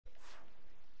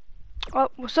Oh,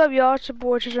 what's up, y'all? It's your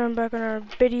boy, I'm back on our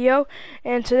video,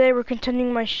 and today we're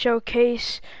continuing my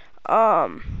showcase. I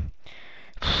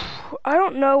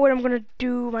don't know what I'm gonna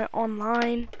do my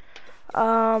online.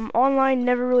 Online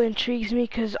never really intrigues me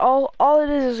because all it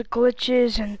is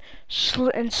glitches and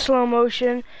slow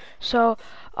motion. So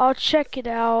I'll check it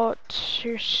out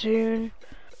here soon.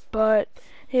 But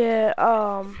yeah,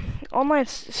 online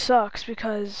sucks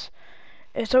because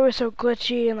it's always so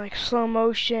glitchy and like slow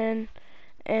motion.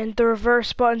 And the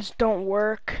reverse buttons don't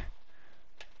work.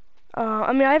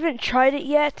 I mean, I haven't tried it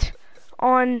yet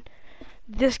on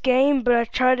this game, but I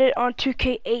tried it on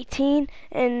 2K18,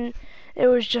 and it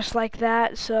was just like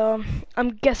that, so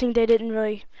I'm guessing they didn't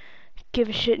really give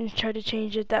a shit and try to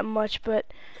change it that much, but,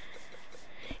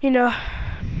 you know,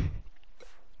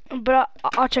 but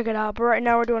I'll check it out. But right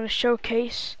now we're doing a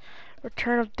showcase,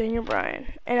 Return of Daniel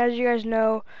Bryan, and as you guys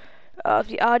know,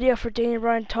 the audio for Daniel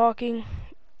Bryan talking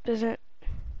doesn't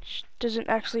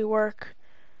actually work.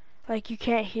 Like, you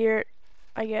can't hear it,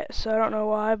 I guess, so I don't know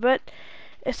why, but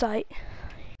it's like,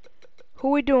 who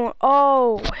we doing?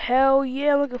 Oh, hell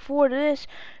yeah, looking forward to this.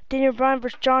 Daniel Bryan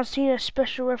versus John Cena,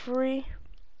 special referee.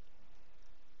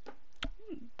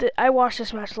 I watched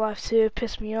this match live too. It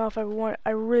pissed me off. I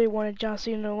really wanted John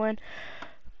Cena to win,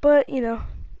 but you know,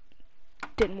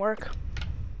 didn't work.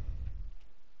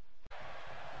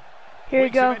 Here we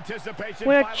go.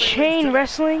 We're gonna chain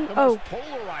wrestling. Oh,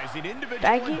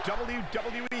 baggy.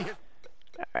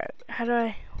 Alright, how do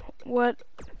I? What?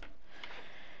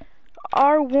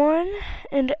 R1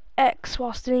 and X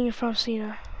while standing in front of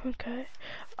Cena. Okay.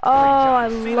 Oh, I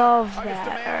love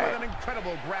that. With an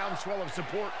incredible groundswell of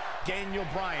support, Daniel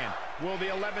Bryan will the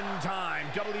 11-time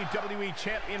WWE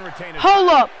champion retain his Hold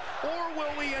up. Or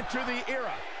will we enter the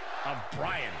era of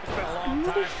Bryan? It's been a long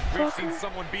time since we've seen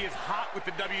someone be as hot with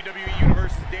the WWE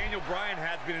Universe as Daniel Bryan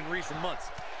has been in recent months.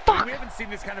 I mean, we haven't seen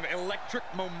this kind of electric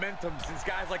momentum since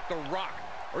guys like The Rock,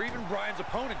 or even Bryan's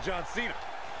opponent, John Cena.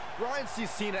 Bryan sees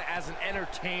Cena as an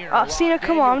entertainer. Oh, Cena,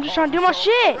 come on, I'm just trying to do my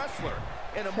shit.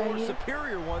 And a more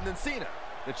superior one than Cena.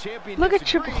 The champion. Look at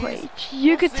Triple H.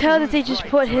 You could tell that they just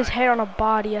put his head on a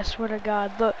body, I swear to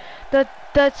God. Look,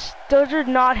 those are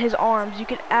not his arms. You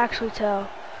can actually tell.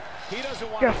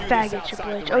 You're a faggot,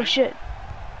 Triple H. Oh shit.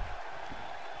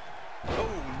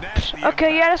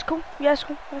 Okay, yeah, that's cool. Yeah, that's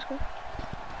cool. That's cool.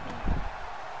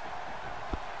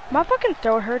 My fucking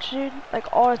throat hurts, dude. Like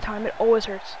all the time. It always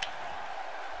hurts.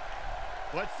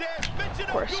 What's this? Of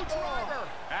course.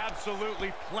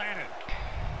 Absolutely planted.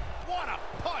 What a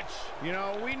punch! You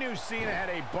know, we knew Cena had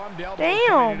a bummed elbow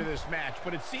coming into this match,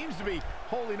 but it seems to be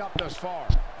holding up thus far.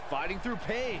 Fighting through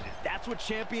pain. That's what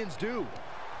champions do.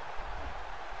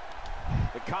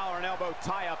 The collar and elbow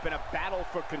tie-up in a battle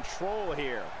for control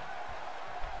here.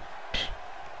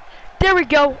 There we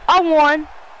go. I won.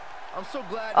 I'm so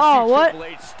glad to see what? Triple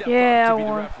H step up to be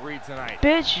the referee tonight.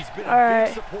 Bitch. He's been a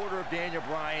big supporter of Daniel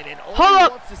Bryan and only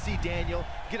Hold wants to see Daniel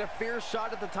get a fair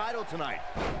shot at the title tonight.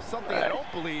 Something I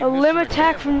don't believe. A limb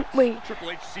attack from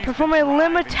perform a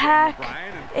limb attack,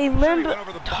 a limb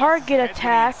target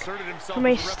attack from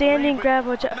a standing grab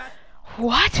attack.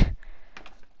 What?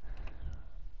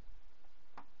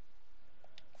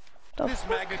 This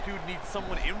magnitude needs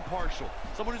someone impartial,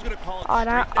 someone who's going to call it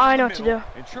I know what to do.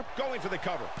 And Tripp going for the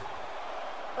cover.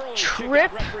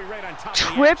 Tripp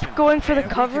going for the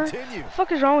cover? What the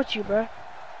fuck is wrong with you, bro?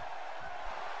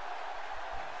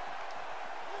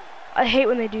 I hate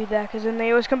when they do that because then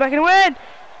they always come back and win.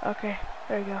 Okay,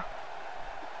 there you go.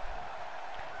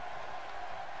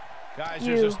 Guys,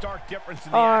 there's a stark difference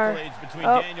in the accolades between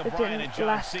Daniel Bryan and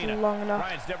John Cena. Long enough.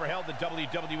 Bryan's never held the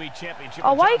WWE Championship.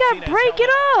 Oh, why you gotta break it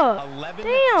up? 11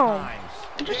 Damn. times.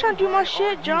 I'm just trying to do my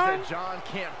shit, John.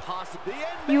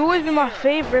 You always been my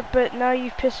favorite, but now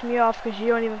you've pissed me off because you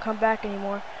don't even come back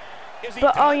anymore.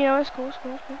 But oh, you know, it's cool. It's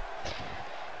cool. It's cool.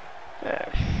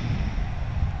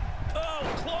 Oh,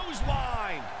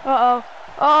 clothesline.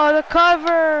 Oh, the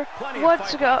cover.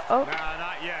 What's go? Oh. Nah,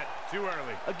 not yet. Too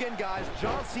early. Again, guys,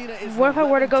 John Cena is what if I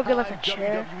were to go get like a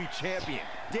chair? WWE champion.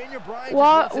 Daniel Bryan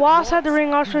While outside the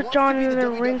ring, I'll switch John into the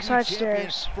ringside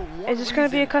stairs. Is this gonna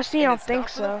be a cutscene? I don't think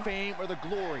so. Fame or the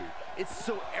glory. It's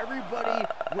so everybody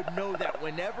would know that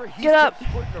whenever he steps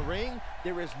foot in the ring,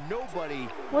 there is nobody.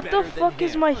 What the fuck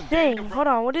is my thing? Hold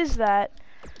on, what is that?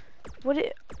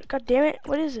 God damn it!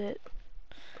 What is it?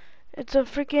 It's a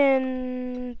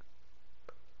freaking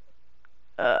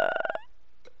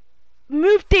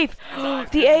move thief.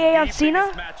 The AA on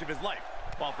Cena. Match of his life.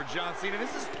 While for John Cena,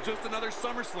 this is just another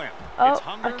SummerSlam. Oh, it's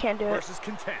hunger I can't do it. versus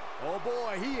content. Oh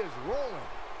boy, he is rolling.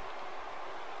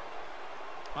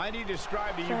 I need to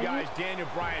describe to you guys Daniel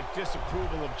Bryan's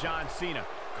disapproval of John Cena.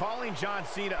 Calling John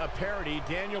Cena a parody,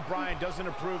 Daniel Bryan doesn't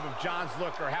approve of John's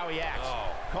look or how he acts.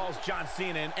 Calls John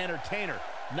Cena an entertainer,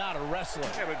 not a wrestler.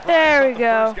 Yeah, but there we Bryan's not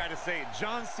go. the first guy to say it.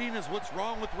 John Cena's what's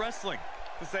wrong with wrestling.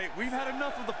 To say, we've had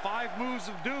enough of the 5 moves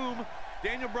of doom.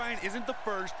 Daniel Bryan isn't the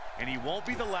first, and he won't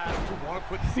be the last to want to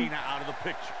put Cena out of the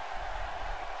picture.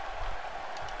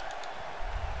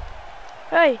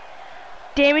 Hey,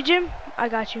 damage him. I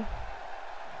got you.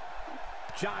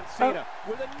 John Cena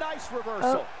with a nice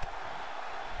reversal.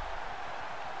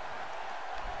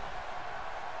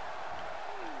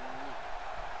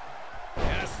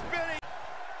 And a spinning.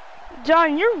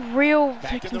 John, you're real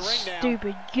freaking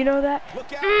stupid. You know that?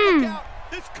 Look out, look out.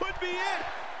 This could be it.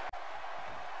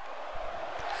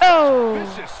 Oh.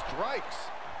 Vicious strikes.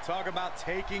 Talk about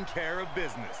taking care of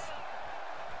business.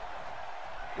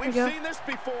 We've seen this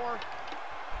before.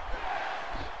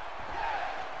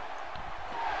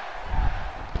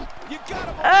 You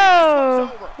gotta believe this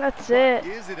one's over. That's it.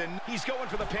 He's going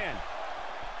for the pin.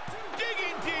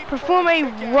 Digging deep. Perform a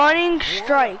running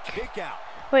strike. Kick out.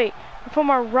 Wait, perform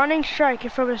a running strike in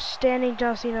front of a standing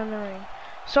John Cena in the ring.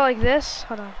 So like this.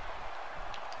 Hold on.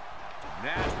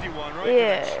 Nasty one right to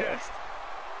the chest.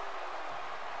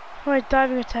 Perform a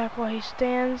diving attack while he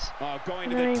stands. Going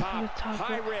to the top.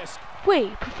 High risk.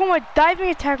 Wait, perform a diving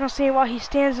attack on Cena while he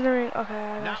stands in the ring. Okay,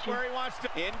 I got Not you. where he wants to.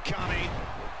 Incoming.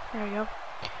 There we go.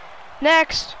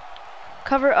 Next,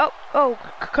 cover up.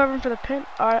 Covering for the pin.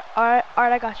 All right,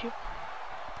 I got you.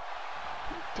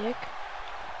 Dick.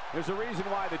 There's a reason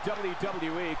why the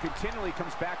WWE continually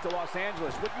comes back to Los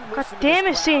Angeles. God damn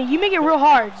it, Cena! You make it real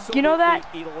hard. You know that?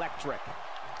 Electric.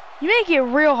 You make it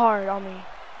real hard on me.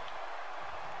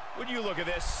 When you look at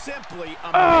this, simply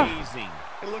amazing.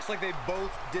 It looks like they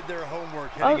both did their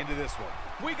homework heading into this one.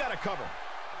 We got to cover.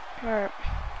 All right.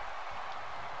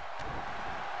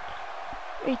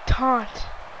 A taunt.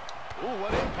 Ooh,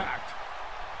 what impact.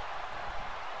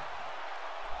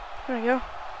 There we go.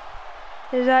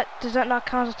 Does that not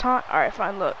count as a taunt? Alright,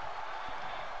 fine, look.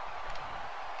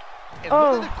 And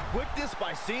look at the quickness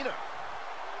by Cena.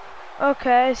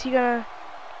 Okay, is he gonna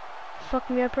fuck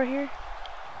me up right here?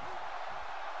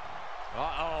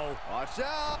 Uh-oh. Watch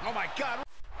out. Oh my god.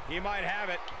 He might have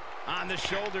it on the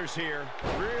shoulders here.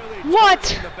 Really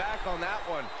what? In the back on that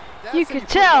one. You could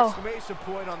tell. Exclamation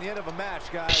point on the end of a match,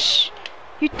 guys. Psh,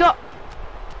 you thought.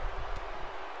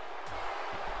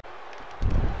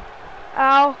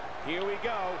 Ow. Here we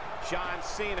go. John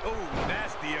Cena. Ooh,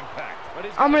 nasty impact.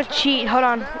 I'm gonna cheat. Hold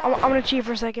on. I'm gonna cheat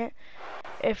for a second.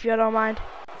 If you don't mind.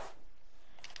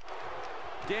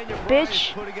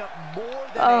 Bitch.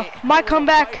 My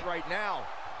comeback. Right now.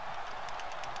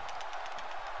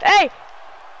 Hey.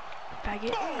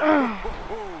 Faggot.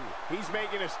 He's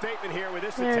making a statement here with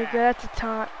this There attack. we go. That's a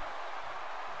taunt.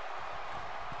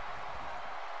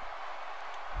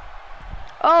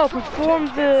 Oh, perform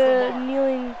the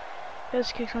kneeling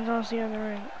fist kicks on John Cena in the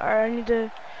ring. Alright, I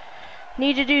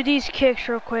need to do these kicks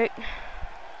real quick.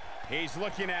 He's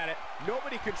looking at it.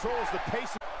 Nobody controls the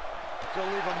pace. To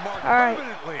leave a mark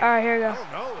permanently. Alright, here we go. I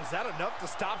don't know. Is that enough to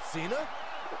stop Cena?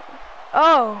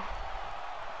 Oh.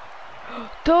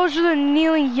 Those are the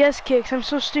kneeling yes kicks. I'm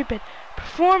so stupid.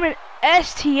 Perform an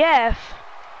STF.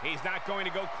 He's not going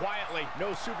to go quietly.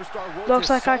 No superstar will. Looks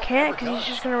like I can't because he's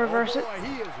just going to reverse it.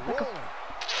 He is like rolling.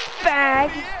 A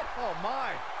fag. Oh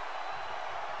my.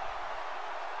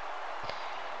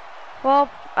 Well,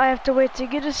 I have to wait to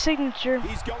get his signature.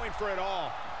 He's going for it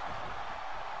all.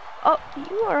 Oh,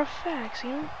 you are a fag,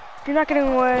 Cena. You're not getting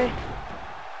away.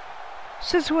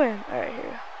 Since when? Alright,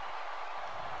 here.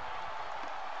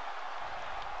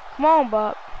 Come on,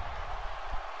 Bob.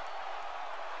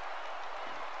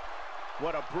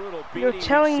 What a brutal beating. You're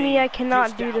telling me I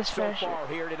cannot do this finisher.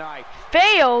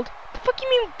 Failed? The fuck you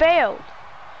mean failed?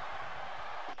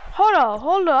 Hold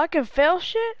on. I can fail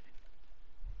shit?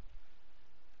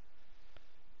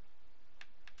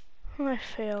 I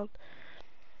failed.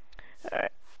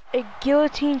 Alright. A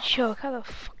guillotine choke. How the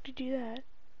fuck did you do that?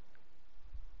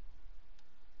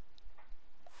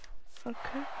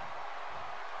 Okay.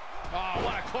 Oh,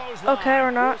 what a clothesline. Okay,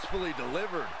 or not. Forcefully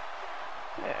delivered.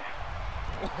 Yeah.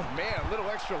 Oh, man, a little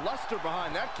extra luster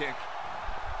behind that kick.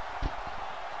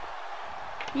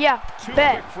 Yeah, Too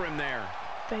bet. quick for him there.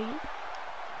 Bait.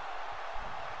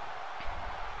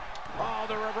 Oh,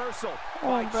 the reversal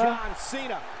by John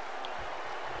Cena.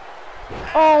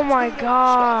 Oh my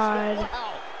god.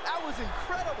 Wow, that was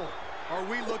incredible. Are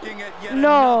we looking at yet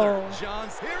No. another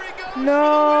John's? Here he goes.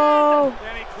 No.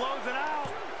 And he closes it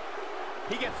out.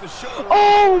 He gets the shoulder.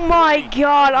 Oh my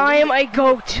god, I am a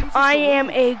goat. I am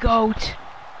a goat.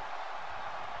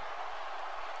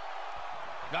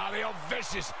 Now the old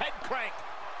vicious head crank.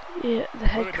 Yeah, the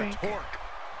head Look at crank. the torque.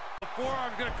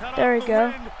 forearm's gonna cut There off we the go.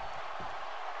 wind.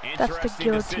 That's the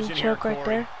guillotine choke right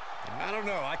there. I don't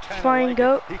know. I kind of Flying like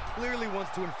goat. it. He clearly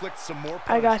wants to inflict some more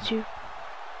punishment. I got you.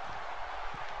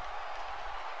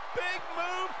 Big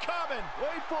move coming.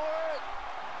 Wait for it.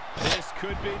 This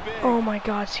could be big. Oh my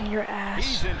God, Cena, your ass.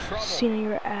 He's in trouble. Cena,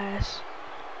 your ass.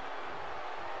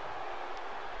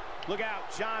 Look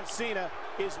out, John Cena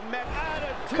is met.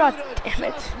 God damn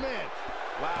it.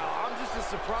 Wow, I'm just as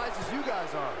surprised as you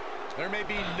guys are. There may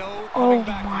be no Oh coming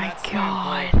back from my that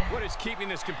God. standpoint. What is keeping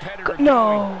this competitor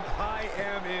No. going? I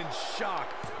am in shock.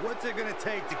 What's it going to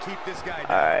take to keep this guy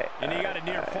down? Alright. And he got a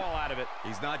near fall out of it.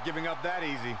 He's not giving up that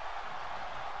easy.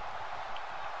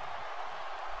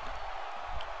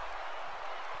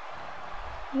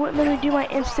 Wouldn't let me do my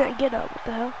instant get up. What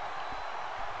the hell?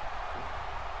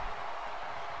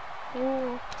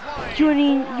 Oh. You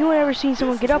ain't ever seen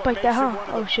someone get up like that, huh?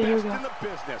 Oh shit, here we go.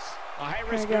 A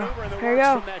high-risk Here we go. maneuver in the Here we works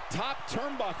go. from that top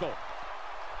turnbuckle.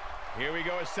 Here we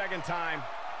go a second time.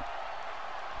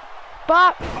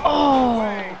 Bop! Oh,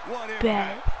 What impact.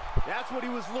 bad. That's what he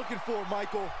was looking for,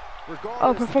 Michael.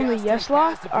 Oh, perform the yes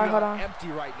lock? Alright, hold on. Empty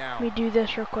right now. Let me do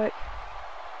this real quick.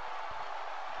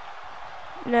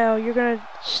 No, you're gonna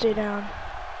stay down.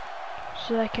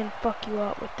 So I can fuck you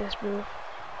up with this move.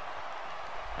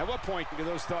 At what point do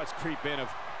those thoughts creep in of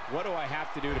what do I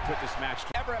have to do to put this match?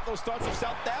 Ever have those thoughts of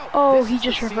self-doubt? Oh, This he is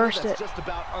just the Cena reversed that's it. just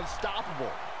about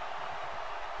unstoppable.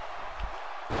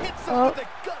 Hits him Oh, with a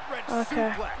gut-wrench okay.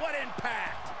 suplex. What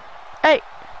impact! Hey!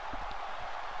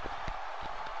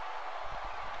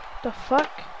 The fuck?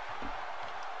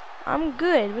 I'm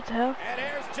good. What the hell? And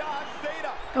here's John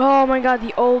Cena. Oh my God,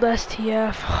 the old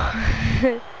STF.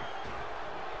 Boom!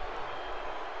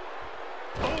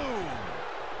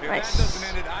 If Nice. that doesn't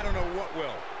end it, I don't know what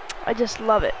will. I just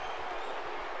love it.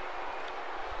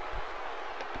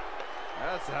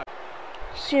 That's how.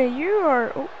 So you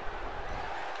are. Oh.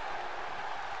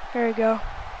 There we go.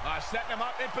 Setting him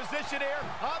up in position here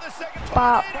on the second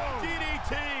Bop.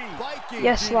 DDT. Viking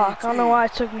Yes, lock. I don't know DDT. why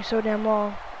it took me so damn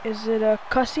long. Is it a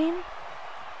cussing?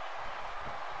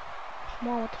 Come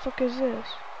on, what the fuck is this?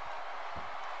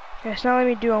 Okay, it's not letting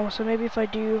me do them, so maybe if I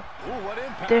do Ooh, what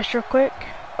impact. this real quick.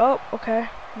 Oh, okay.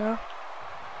 No.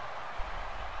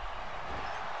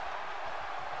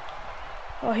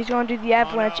 Oh, he's gonna do the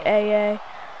avalanche no. AA.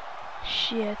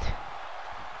 Shit.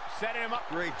 Setting him up.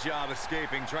 Great job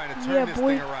escaping, trying to turn Yeah, this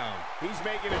boy. thing around. He's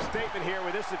making a statement here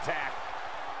with this attack.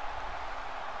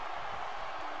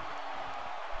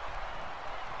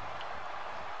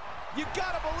 You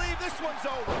gotta believe this one's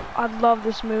over. I love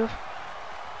this move.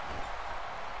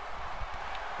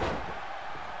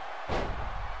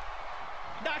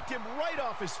 Knocked him right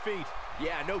off his feet.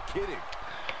 Yeah, no kidding.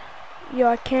 Yo,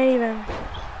 I can't even.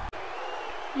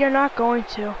 You're not going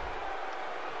to.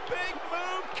 Big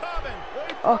move coming.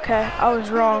 Okay, I was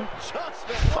wrong. Wow,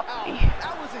 me.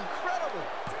 that was incredible.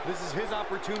 This is his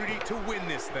opportunity to win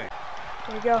this thing.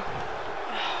 There we go.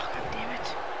 Oh, God damn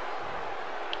it.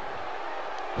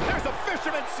 There's a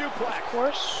fisherman suplex. Of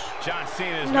course. John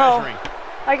Cena is No. measuring.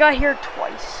 I got here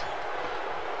twice.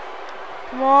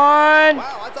 Come on.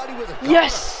 Wow, I thought he was a goner.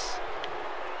 Yes.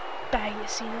 Bag it,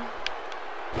 Cena.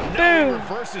 No, he Boom.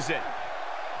 reverses it.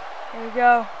 There we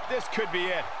go. This could be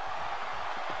it.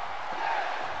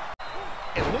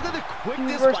 And look at the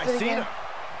quickness reversed by it again. Cena.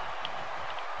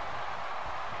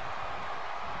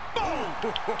 Boom!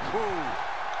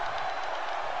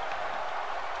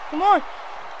 Come on.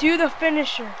 Do the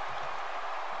finisher.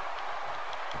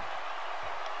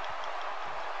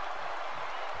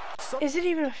 Is it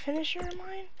even a finisher of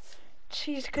mine?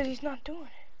 Jeez, because he's not doing it.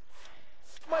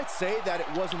 Might say that it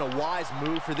wasn't a wise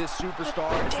move for this superstar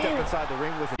to step inside the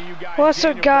ring with it. What's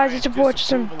up, guys? It's your boy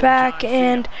Tristan back,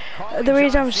 and the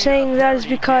reason I'm saying that is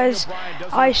because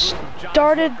I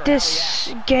started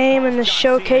this game in the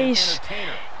showcase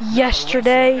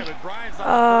yesterday,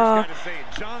 and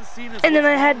then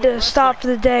I had to stop for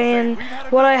the day, and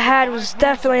what I had was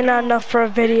definitely not enough for a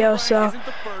video, so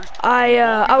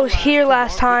I was here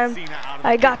last time.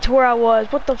 I got to where I was.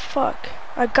 What the fuck?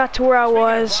 I got to where I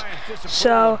was,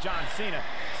 so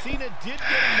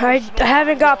I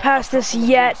haven't got past this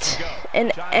yet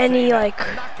in any, like,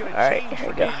 alright, here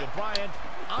we go.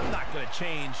 I'm not going to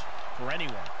change for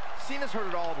anyone. Cena's heard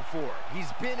it all before.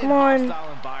 He's been in Come on.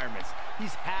 hostile environments.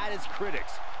 He's had his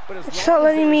critics. But as It's long not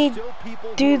as letting there me are still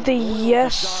people do who are the loyal to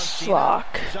yes John Cena,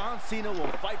 lock. John Cena will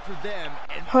fight for them.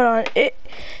 And Hold on, it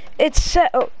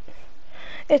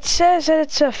says that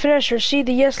it's a finisher. See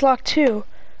the yes lock too.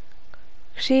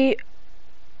 See.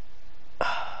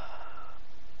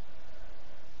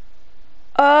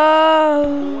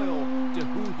 loyal to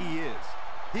who he is.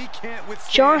 He can't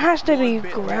withstand. John has to be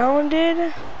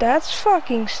grounded? That's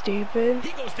fucking stupid.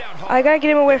 I gotta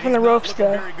get him away from the ropes,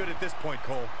 though. Very good at this point,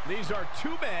 Cole. These are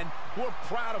two men who are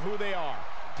proud of who they are.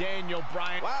 Daniel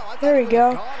Bryan. Wow, there we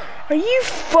go. Are you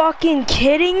fucking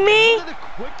kidding me?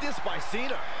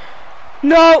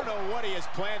 No.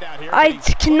 I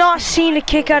cannot seem to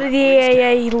kick out of the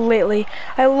AAA lately.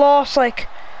 I lost like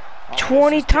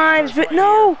 20 times, but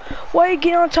no. Why are you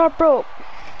getting on top rope?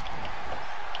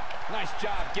 Nice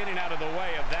job getting out of the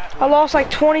way of that. I lost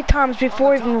like 20 times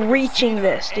before even reaching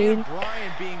this, dude.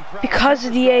 Because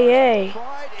of the AA.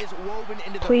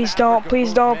 Please don't,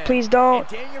 please don't, please don't.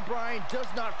 Daniel Bryan does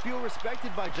not feel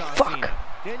respected by John Cena.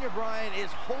 Daniel Bryan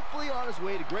is hopefully on his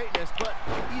way to greatness, but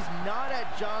he's not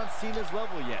at John Cena's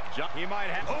level yet. He might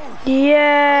have. Oh.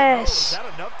 Yes. Is that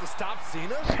enough to stop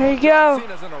Cena? There you go.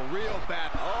 Cena's in a real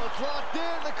bad. Oh, it's locked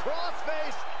in. The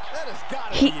crossface. That has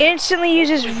got to He instantly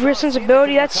uses Rison's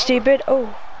ability. That's stupid.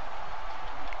 Oh.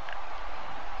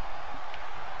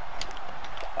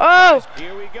 Oh.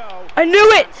 Here we go. I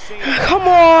knew it. Come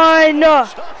on. No.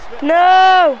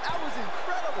 No.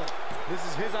 This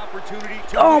is his opportunity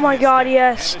to oh my God,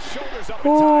 yes.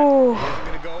 Ooh.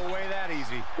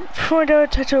 Trying to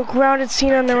touch a grounded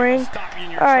Cena in the ring.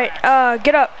 Alright,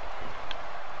 get up.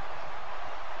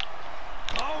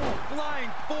 Oh, flying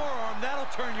forearm, that'll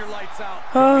turn your lights out.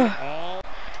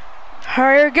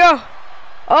 Here we go.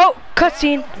 Oh,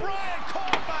 cutscene.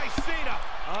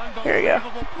 Here we go.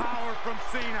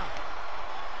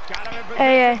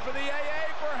 AA.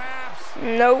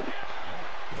 Nope.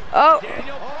 Oh.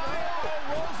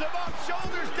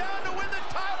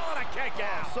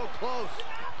 So close.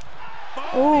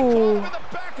 Ooh.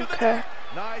 Okay.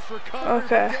 Nice recovery.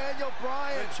 Okay. Daniel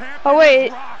Bryan. Oh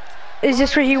wait, is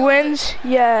this where he wins?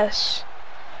 Yes.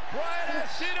 Bryan has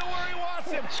Cena where he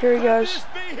wants him. Here he goes. Could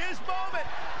this be his moment?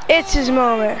 It's his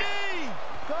moment.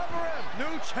 Cover him.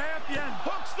 New champion.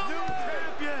 Hooks the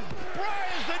champion.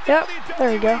 Bryan's the Yep. WWE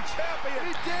There we go. champion.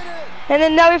 He did it. And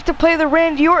then now we have to play the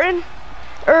Randy Orton,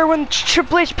 or when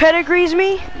Triple H pedigrees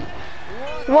me.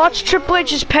 Watch Triple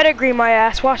H's pedigree my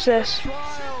ass. Watch this.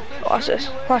 Watch this.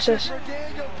 Watch this.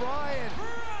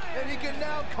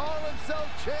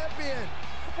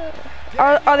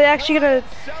 Are they actually gonna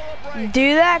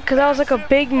do that? Cause that was like a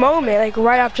big moment, like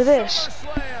right after this.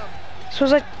 So it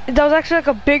was like that was actually like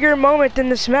a bigger moment than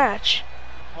this match.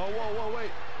 Oh, whoa,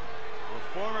 wait. The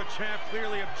former champ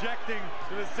clearly objecting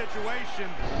to the situation.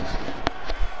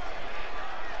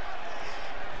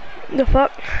 The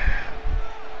fuck?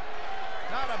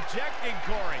 Not objecting,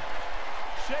 Corey.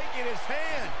 Shaking his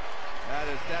hand.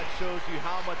 That shows you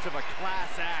how much of a class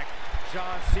act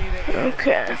John Cena is.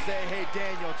 Okay. To say, hey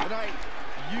Daniel, tonight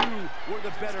you were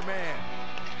the better man.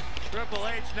 Triple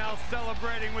H now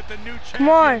celebrating with the new champion. Come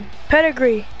on,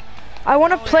 pedigree. I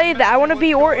want to play that. I want to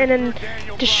be Orton and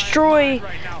destroy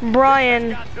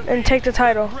Bryan and take the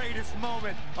title.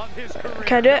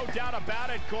 Can I do it?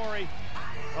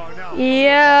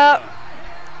 Yep.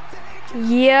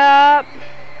 Yep.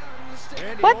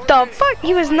 What the fuck?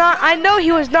 He was not. I know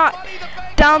he was not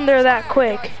down there that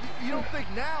quick. You don't think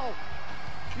now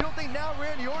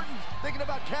Randy Orton's thinking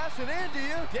about cashing in, do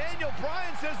you? Daniel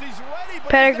Bryan says he's ready, but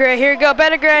pedigree. Here you go,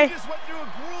 pedigree. He just went through a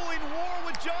grueling war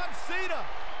with John Cena.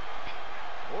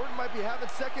 Orton might be having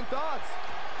second thoughts.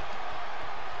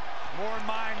 More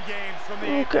mind games from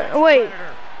the okay. Wait.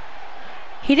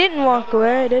 He didn't walk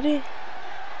away, did he?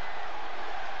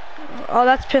 Oh,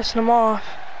 that's pissing him off.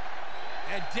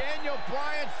 And Daniel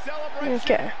Bryan's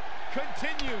celebration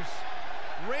continues.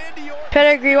 Randy Orton.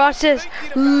 Pedigree, watch this.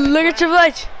 Look at Triple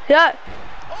H. Yeah.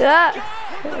 Yeah.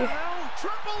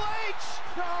 Triple H.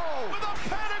 With a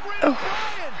pedigree.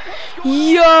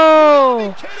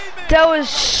 Yo. That was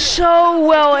so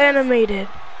well animated.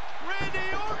 Randy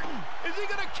Orton. Is he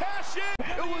gonna cash in?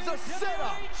 It was a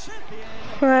setup.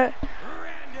 What?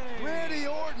 Randy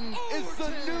Orton is the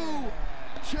new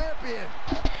champion.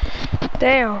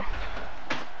 Damn.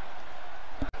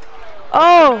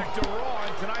 Oh.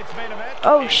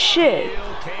 Oh shit.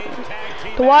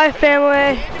 The Wyatt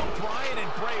family.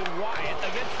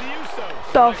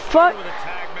 The fuck?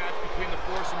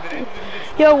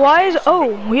 Yo, why is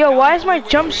why is my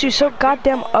jumpsuit so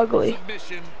goddamn ugly?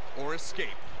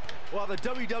 While the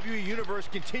WWE Universe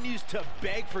continues to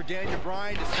beg for Daniel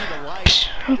Bryan to see the light,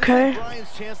 okay. This is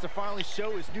Bryan's chance to finally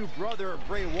show his new brother,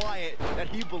 Bray Wyatt, that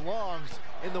he belongs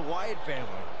in the Wyatt family.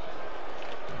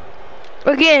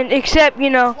 Again, except, you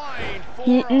know,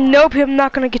 nope, I'm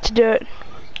not gonna get to do it.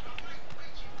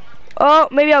 Oh,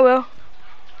 maybe I will.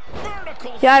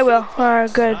 Yeah, I will.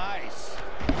 Alright, good.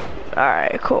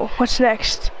 Alright, cool. What's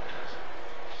next?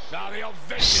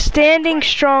 Standing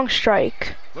strong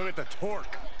strike. Look at the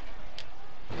torque.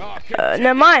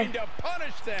 Never mind.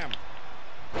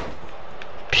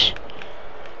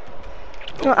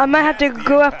 I might have to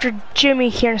go after Jimmy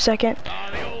here in a second.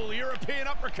 The old European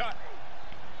uppercut.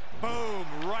 Boom,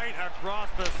 right across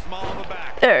the small of the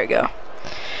back. There we go.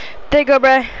 There you go,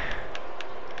 Bray.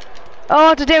 Oh, I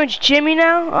have to damage Jimmy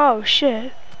now? Oh,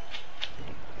 shit.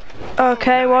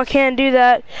 Okay, well, I can't do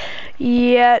that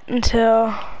yet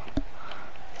until...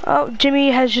 Oh,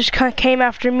 Jimmy has just kind of came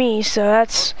after me, so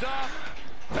that's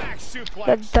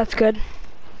good.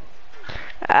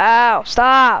 Ow,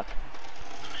 stop.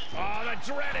 Oh, the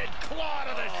dreaded claw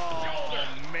to the shoulder.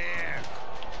 Man.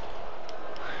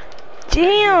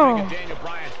 Damn. Daniel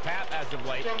Bryan's path as of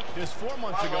late. Just 4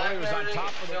 months ago, he was on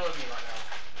top of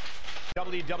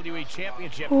the WWE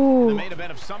Championship in the main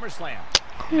event of SummerSlam.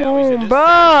 Oh,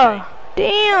 bruh.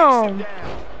 Damn.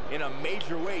 In a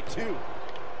major way, too.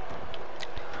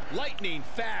 Lightning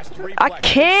fast reflexes. I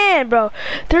can't, bro.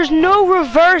 There's no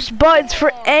reverse buttons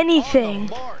for anything.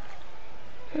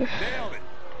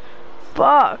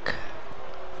 Fuck.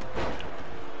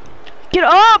 Get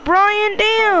up, Brian.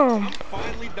 Damn. I'm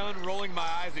finally done rolling my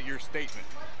eyes at your statement.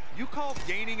 You call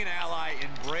gaining an ally in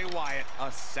Bray Wyatt a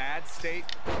sad state?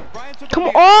 Brian took Come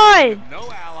on.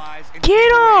 no allies.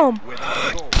 Get him.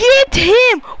 Get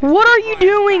him. What are you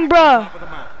doing, bro?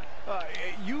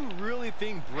 You really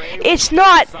think Bray It's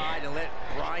not.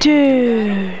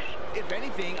 Dude. If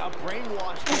anything, a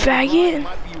brainwashed faggot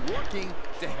might be working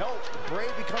to help Bray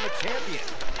become a champion.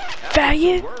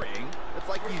 Faggot. It's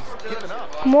like he's giving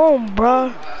up. Come on,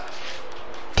 bro.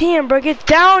 Damn, bro, get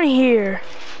down here.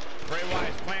 Bray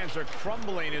Wyatt's plans are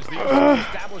crumbling as the Usos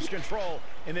establish control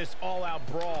in this all-out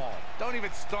brawl. Don't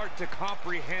even start to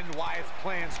comprehend Wyatt's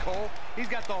plans, Cole. He's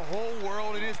got the whole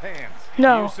world in his hands.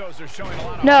 No. The Usos are showing a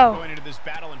lot of No. going into this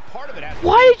battle, and part of it has to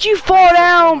Why did you fall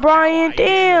down, Brian?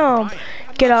 Damn.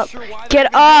 Get up.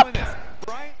 Get up.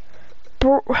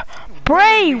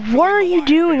 Bray, what are you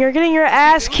doing? You're getting your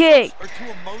ass kicked.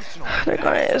 They're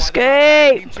gonna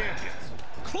escape.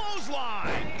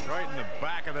 Clothesline right in the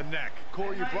back of the neck.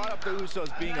 Corey, you brought up the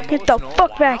Usos being emotional. Get the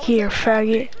fuck back here,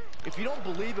 faggot. If you don't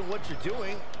believe in what you're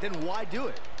doing, then why do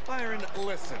it? Byron,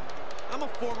 listen. I'm a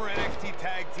former NXT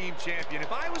Tag Team Champion.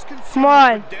 If I was Come concerned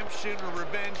on. with redemption or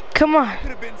revenge, Come on. I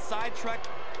could have been sidetracked.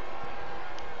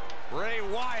 Bray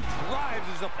Wyatt drives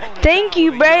his opponent. Thank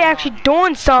you, Bray, actually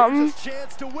doing something. Here's his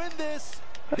chance to win this.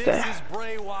 Okay. This is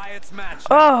Bray Wyatt's match.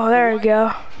 Oh, there we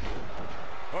go.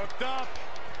 Hooked up.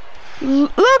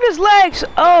 Look at his legs.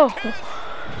 Oh.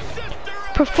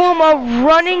 Perform a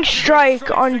running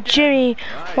strike on Jimmy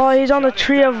while he's on the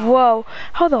Tree of Woe.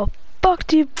 How the fuck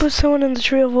do you put someone in the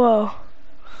Tree of Woe?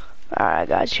 Alright, I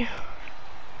got you.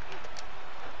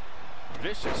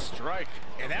 Vicious strike.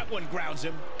 And that one grounds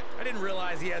him. I didn't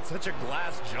realize he had such a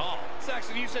glass jaw.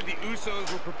 Saxon, you said the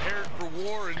Usos were prepared for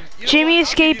war, and Jimmy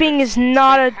escaping is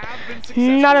not a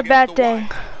bad thing.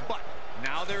 But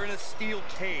now they're in a steel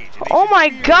cage. Oh my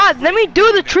God! Let me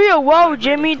do the Tree of Woe,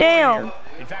 Jimmy. Damn.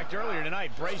 In fact, earlier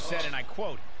tonight, Bray said, and I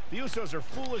quote, "The Usos are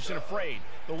foolish and afraid.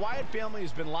 The Wyatt family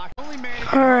has been locked."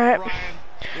 Alright.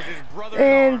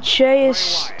 And Jay is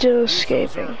still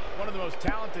escaping. One of the most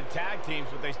talented tag teams,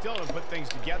 but they still haven't put things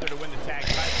together to win the tag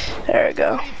title. There we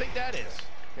go. What do you think that is?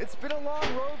 It's been a long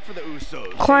road for the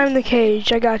Usos. Climb the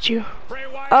cage. I got you. Bray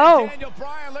Wyatt Oh. and Daniel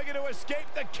Bryan looking to escape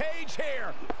the cage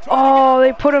here. Oh,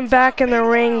 they put him back in the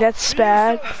ring. That's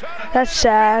bad. That's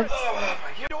sad.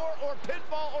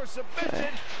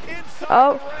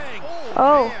 Oh.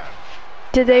 Oh.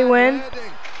 Did they win?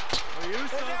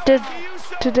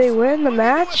 Did they win the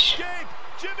match?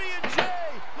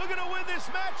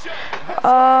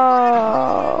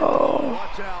 Oh.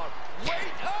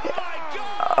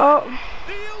 Oh.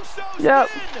 Yep.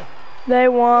 They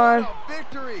won.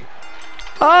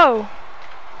 Oh.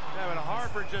 Kevin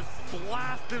Harper just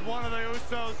blasted one of the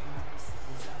Usos.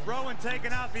 Rowan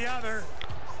taking out the other.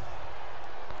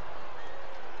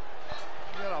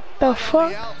 The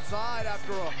fuck?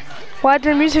 Why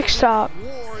did the music stop? The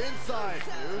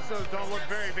Usos don't look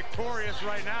very victorious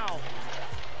right now.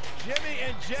 Jimmy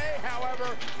and Jay,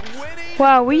 however, winning.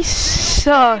 Wow, we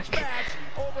suck.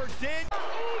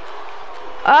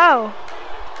 Oh.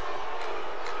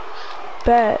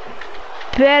 Bet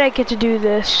I get to do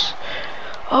this.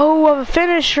 Oh, I have a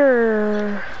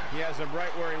finisher. He has him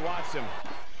right where he wants him.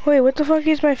 Wait, what the fuck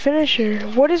is my finisher?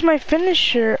 What is my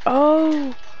finisher?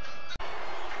 Oh.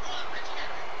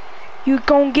 You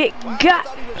gon' get got.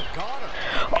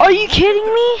 Are you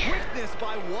kidding me?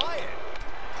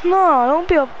 No, don't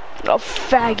be a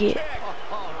faggot.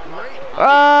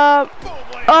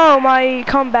 Oh, my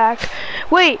comeback.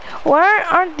 Wait, why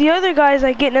aren't the other guys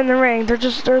like getting in the ring? They're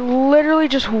literally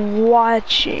just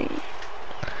watching.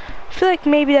 feel like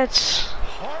maybe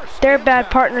they're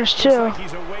bad partners too. Looks like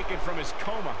he's awakened from his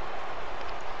coma.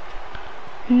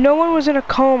 No one was in a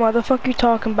coma. The fuck you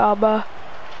talking about, bruh?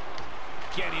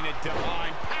 Getting it done.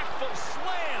 Impactful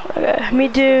slam. Okay, let me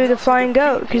do the flying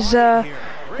goat, because that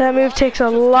move takes a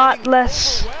lot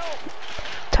less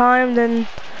time than.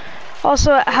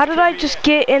 Also, how did I just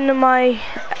get into my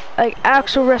like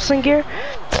actual wrestling gear?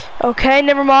 Okay,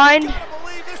 never mind.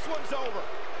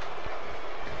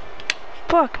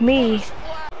 Fuck me.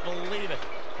 Believe it.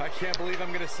 I can't believe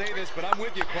I'm gonna say this, but I'm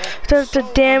with you, Cole. There's the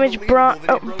damage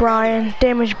Brian.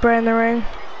 Damage Brian in the ring.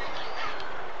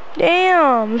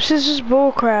 Damn, this is just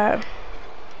bullcrap.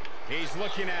 He's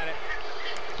looking at it.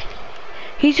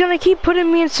 He's gonna keep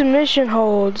putting me in submission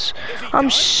holds. I'm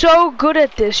so good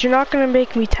at this. You're not gonna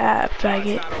make me tap,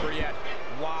 faggot.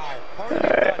 Wow.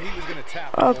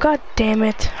 Oh god damn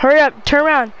it! Hurry up! Turn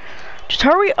around! Just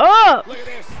hurry up! Look at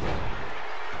this.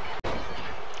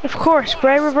 Of course,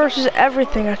 Bray reverses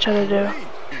everything I try to do.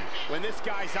 When this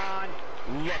guy's on,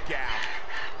 look out.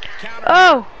 Counter.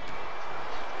 Oh!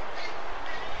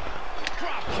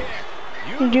 Drop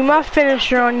kick. Do my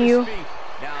finisher on you.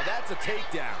 Now that's a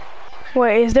takedown.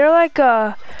 Wait, is there like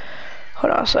a...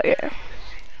 Hold on a second.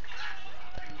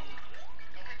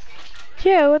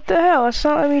 Yeah, what the hell? It's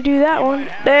not letting me do that one.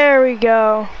 There we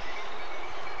go.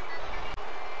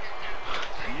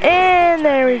 And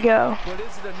there we go. But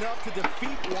is it enough to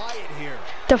defeat Wyatt here?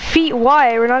 Defeat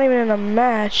Wyatt? We're not even in a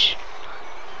match.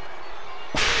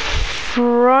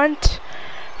 Front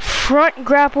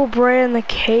grapple Bray in the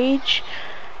cage.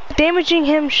 Damaging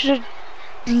him should have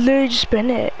literally just been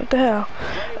it. What the hell?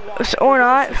 Or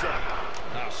not. A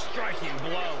striking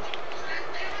blow.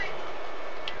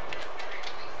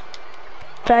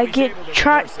 Faggot.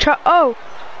 Try. Oh.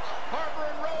 Harper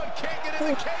and Rowan can't get in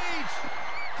the cage.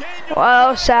 Daniel Well,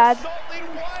 that was sad. assaulting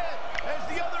Wyatt as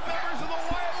the other members of the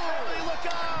Wyatt family look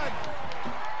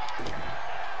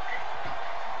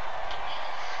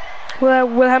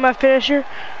on. Will I have my finisher?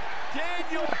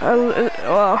 Daniel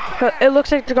Well, it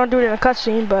looks like they're gonna do it in a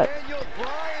cutscene, but Daniel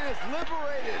Bryan is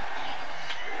liberated.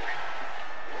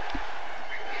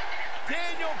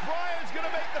 Daniel Bryan's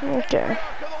gonna make the okay.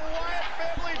 payback to the Wyatt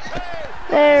family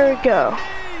pay. There we go.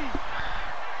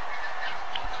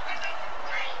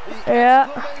 Yeah.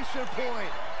 Exclamation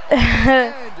point.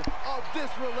 End of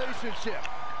this relationship.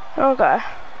 Okay.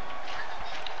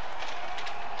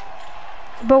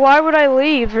 But why would I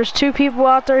leave? There's two people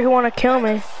out there who want to kill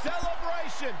me.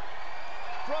 Celebration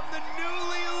from the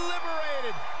newly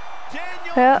liberated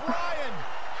Daniel Yeah. Bryan.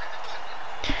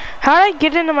 How did I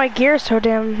get into my gear so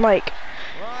damn, like,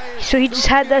 Bryan so he just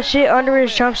had that shit under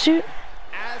his jumpsuit?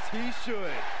 as he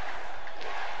should.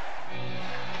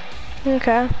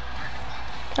 Okay.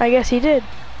 I guess he did.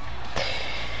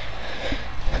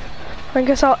 I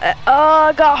guess I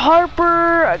got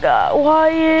Harper, I got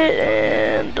Wyatt,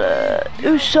 and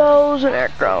Usos, and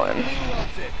Eric Rowan. He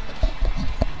loves it.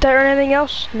 Did I earn anything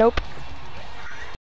else? Nope.